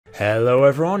Hello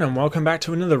everyone and welcome back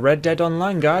to another Red Dead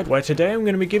Online guide, where today I'm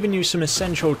going to be giving you some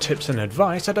essential tips and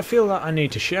advice that I feel that I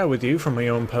need to share with you from my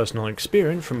own personal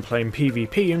experience from playing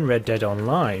PvP in Red Dead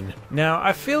Online. Now,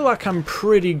 I feel like I'm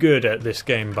pretty good at this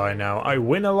game by now. I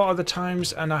win a lot of the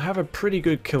times and I have a pretty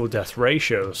good kill-death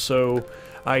ratio, so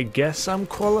I guess I'm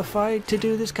qualified to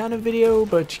do this kind of video,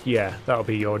 but yeah, that'll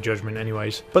be your judgment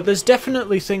anyways. But there's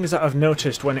definitely things that I've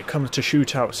noticed when it comes to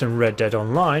shootouts in Red Dead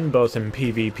Online, both in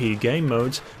PvP game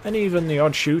modes and even the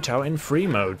odd shootout in free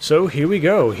mode. So here we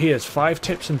go, here's 5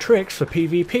 tips and tricks for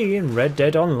PvP in Red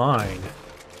Dead Online.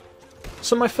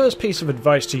 So my first piece of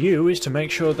advice to you is to make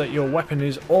sure that your weapon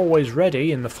is always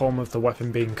ready in the form of the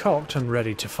weapon being cocked and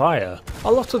ready to fire.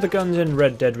 A lot of the guns in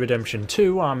Red Dead Redemption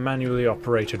 2 are manually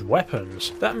operated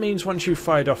weapons. That means once you've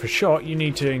fired off a shot, you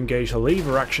need to engage a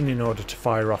lever action in order to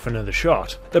fire off another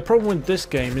shot. The problem with this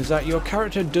game is that your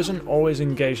character doesn't always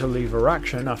engage a lever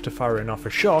action after firing off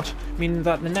a shot, meaning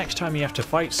that the next time you have to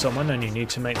fight someone and you need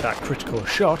to make that critical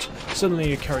shot, suddenly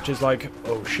your character's like,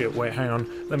 oh shit, wait, hang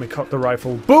on, let me cock the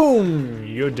rifle, boom!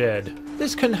 You're dead.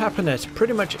 This can happen at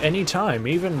pretty much any time,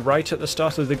 even right at the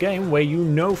start of the game where you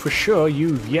know for sure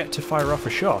you've yet to fire off a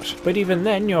shot, but even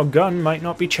then your gun might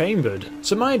not be chambered.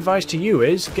 So my advice to you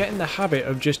is, get in the habit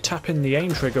of just tapping the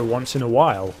aim trigger once in a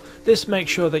while. This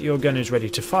makes sure that your gun is ready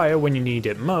to fire when you need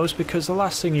it most, because the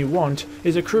last thing you want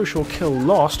is a crucial kill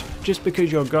lost just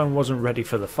because your gun wasn't ready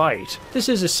for the fight. This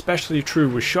is especially true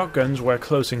with shotguns where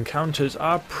close encounters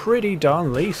are pretty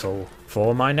darn lethal.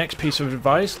 For my next piece of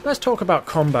advice, let's talk about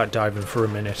combat diving for a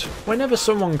minute. Whenever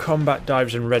someone combat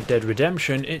dives in Red Dead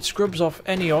Redemption, it scrubs off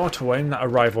any auto-aim that a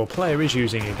rival player is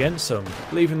using against them,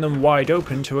 leaving them wide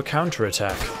open to a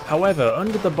counter-attack. However,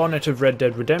 under the bonnet of Red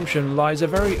Dead Redemption lies a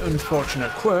very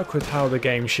unfortunate quirk with how the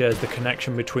game shares the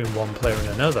connection between one player and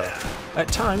another. At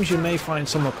times you may find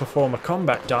someone perform a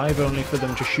combat dive only for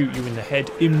them to shoot you in the head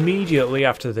immediately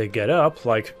after they get up,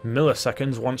 like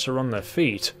milliseconds once they're on their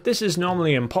feet. This is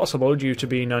normally impossible due to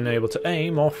being unable to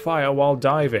aim or fire while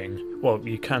diving. Well,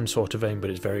 you can sort of aim, but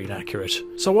it's very inaccurate.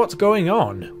 So what's going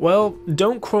on? Well,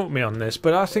 don't quote me on this,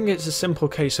 but I think it's a simple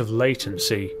case of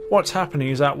latency. What's happening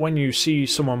is that when you see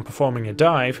someone performing a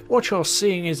dive, what you're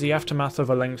seeing is the aftermath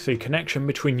of a lengthy connection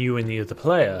between you and the other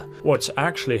player. What's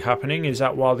actually happening is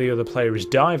that while the other player is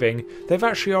diving, they've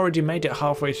actually already made it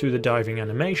halfway through the diving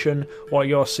animation, while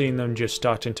you're seeing them just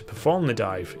starting to perform the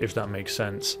dive, if that makes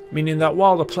sense. Meaning that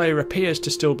while the player appears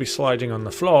to still be sliding on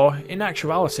the floor, in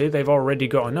actuality they've already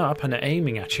gotten up and are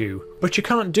aiming at you. But you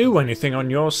can't do anything on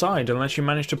your side unless you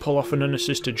manage to pull off an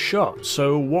unassisted shot,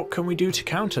 so what can we do to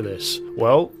counter this?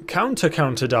 Well, counter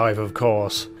dive, of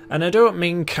course. And I don't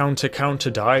mean counter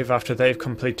dive after they've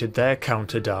completed their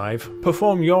counter dive.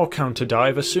 Perform your counter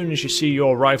dive as soon as you see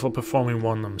your rival performing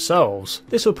one themselves.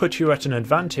 This will put you at an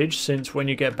advantage, since when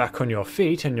you get back on your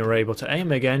feet and you're able to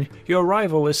aim again, your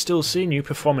rival is still seeing you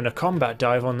performing a combat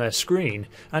dive on their screen,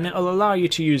 and it'll allow you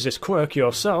to use this quirk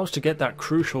yourselves to get that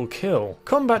crucial kill.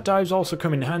 Combat dives also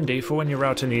come in handy for when you're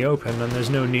out in the open and there's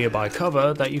no nearby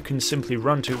cover that you can simply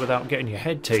run to without getting your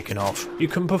head taken off. You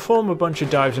can perform a bunch of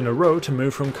dives in a row to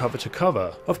move from cover to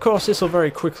cover. Of course, this will very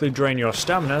quickly drain your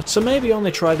stamina, so maybe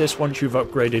only try this once you've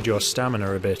upgraded your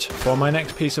stamina a bit. For my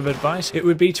next piece of advice, it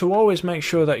would be to always make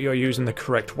sure that you're using the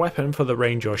correct weapon for the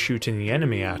range you're shooting the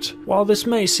enemy at. While this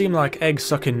may seem like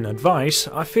egg-sucking advice,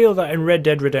 I feel that in Red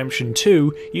Dead Redemption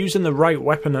 2, using the right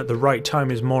weapon at the right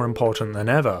time is more important than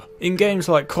ever. In games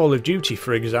like Call of Duty,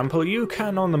 for example, you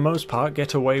can on the most part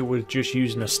get away with just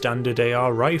using a standard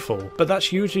AR rifle, but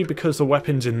that's usually because the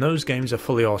weapons in those games are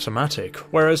fully automatic,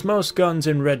 whereas most guns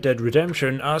in Red Dead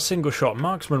Redemption are single-shot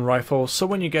marksman rifles, so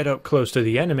when you get up close to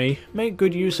the enemy, make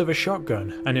good use of a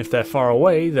shotgun, and if they're far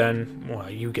away, then, well,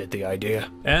 you get the idea.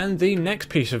 And the next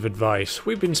piece of advice,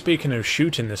 we've been speaking of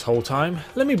shooting this whole time,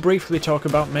 let me briefly talk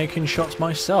about making shots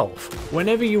myself.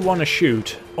 Whenever you want to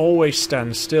shoot, always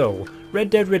stand still. Red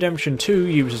Dead Redemption 2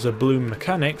 uses a bloom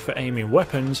mechanic for aiming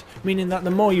weapons, meaning that the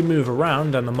more you move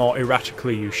around and the more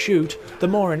erratically you shoot, the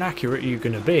more inaccurate you're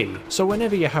going to be. So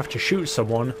whenever you have to shoot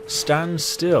someone, stand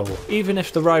still. Even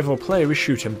if the rival player is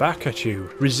shooting back at you,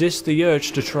 resist the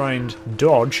urge to try and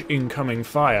dodge incoming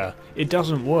fire. It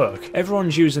doesn't work.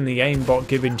 Everyone's using the aimbot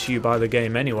given to you by the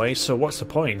game anyway, so what's the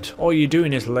point? All you're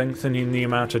doing is lengthening the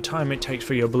amount of time it takes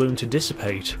for your bloom to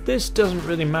dissipate. This doesn't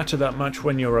really matter that much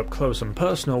when you're up close and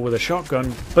personal with a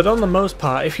shotgun, but on the most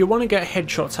part, if you want to get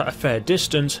headshots at a fair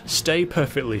distance, stay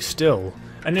perfectly still.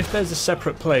 and if there's a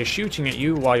separate player shooting at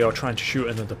you while you're trying to shoot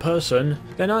another person,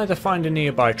 then either find a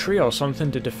nearby tree or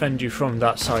something to defend you from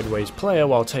that sideways player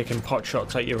while taking pot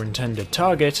shots at your intended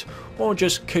target, or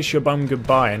just kiss your bum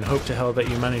goodbye and hope to hell that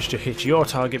you manage to hit your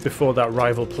target before that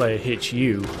rival player hits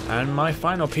you. And my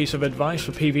final piece of advice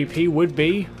for PvP would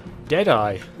be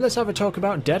Deadeye. Let's have a talk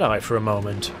about Deadeye for a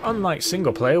moment. Unlike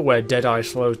single player where Deadeye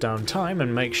slows down time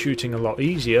and makes shooting a lot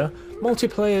easier,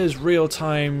 multiplayer's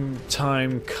real-time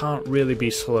can't really be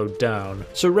slowed down.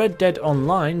 So Red Dead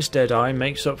Online's Deadeye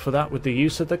makes up for that with the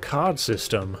use of the card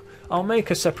system. I'll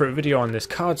make a separate video on this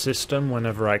card system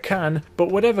whenever I can, but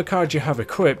whatever card you have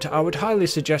equipped, I would highly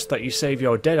suggest that you save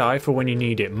your Deadeye for when you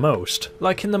need it most.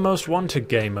 Like in the Most Wanted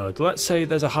game mode, let's say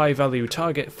there's a high value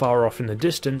target far off in the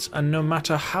distance and no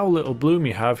matter how little bloom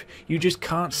you have, you just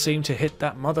can't seem to hit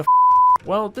that mother.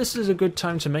 Well, this is a good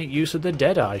time to make use of the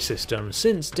Deadeye system.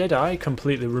 Since Deadeye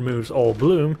completely removes all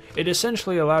bloom, it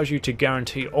essentially allows you to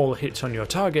guarantee all hits on your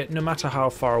target no matter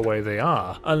how far away they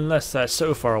are, unless they're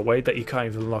so far away that you can't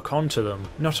even lock onto them.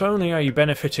 Not only are you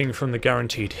benefiting from the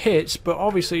guaranteed hits, but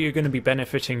obviously you're going to be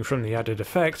benefiting from the added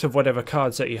effect of whatever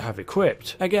cards that you have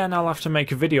equipped. Again, I'll have to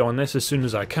make a video on this as soon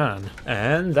as I can.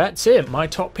 And that's it, my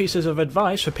top pieces of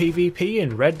advice for PvP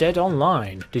in Red Dead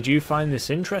Online. Did you find this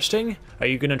interesting? Are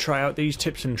you going to try out these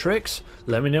tips and tricks?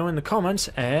 Let me know in the comments,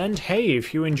 and hey,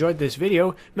 if you enjoyed this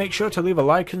video, make sure to leave a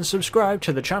like and subscribe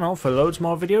to the channel for loads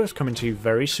more videos coming to you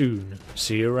very soon.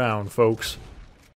 See you around, folks.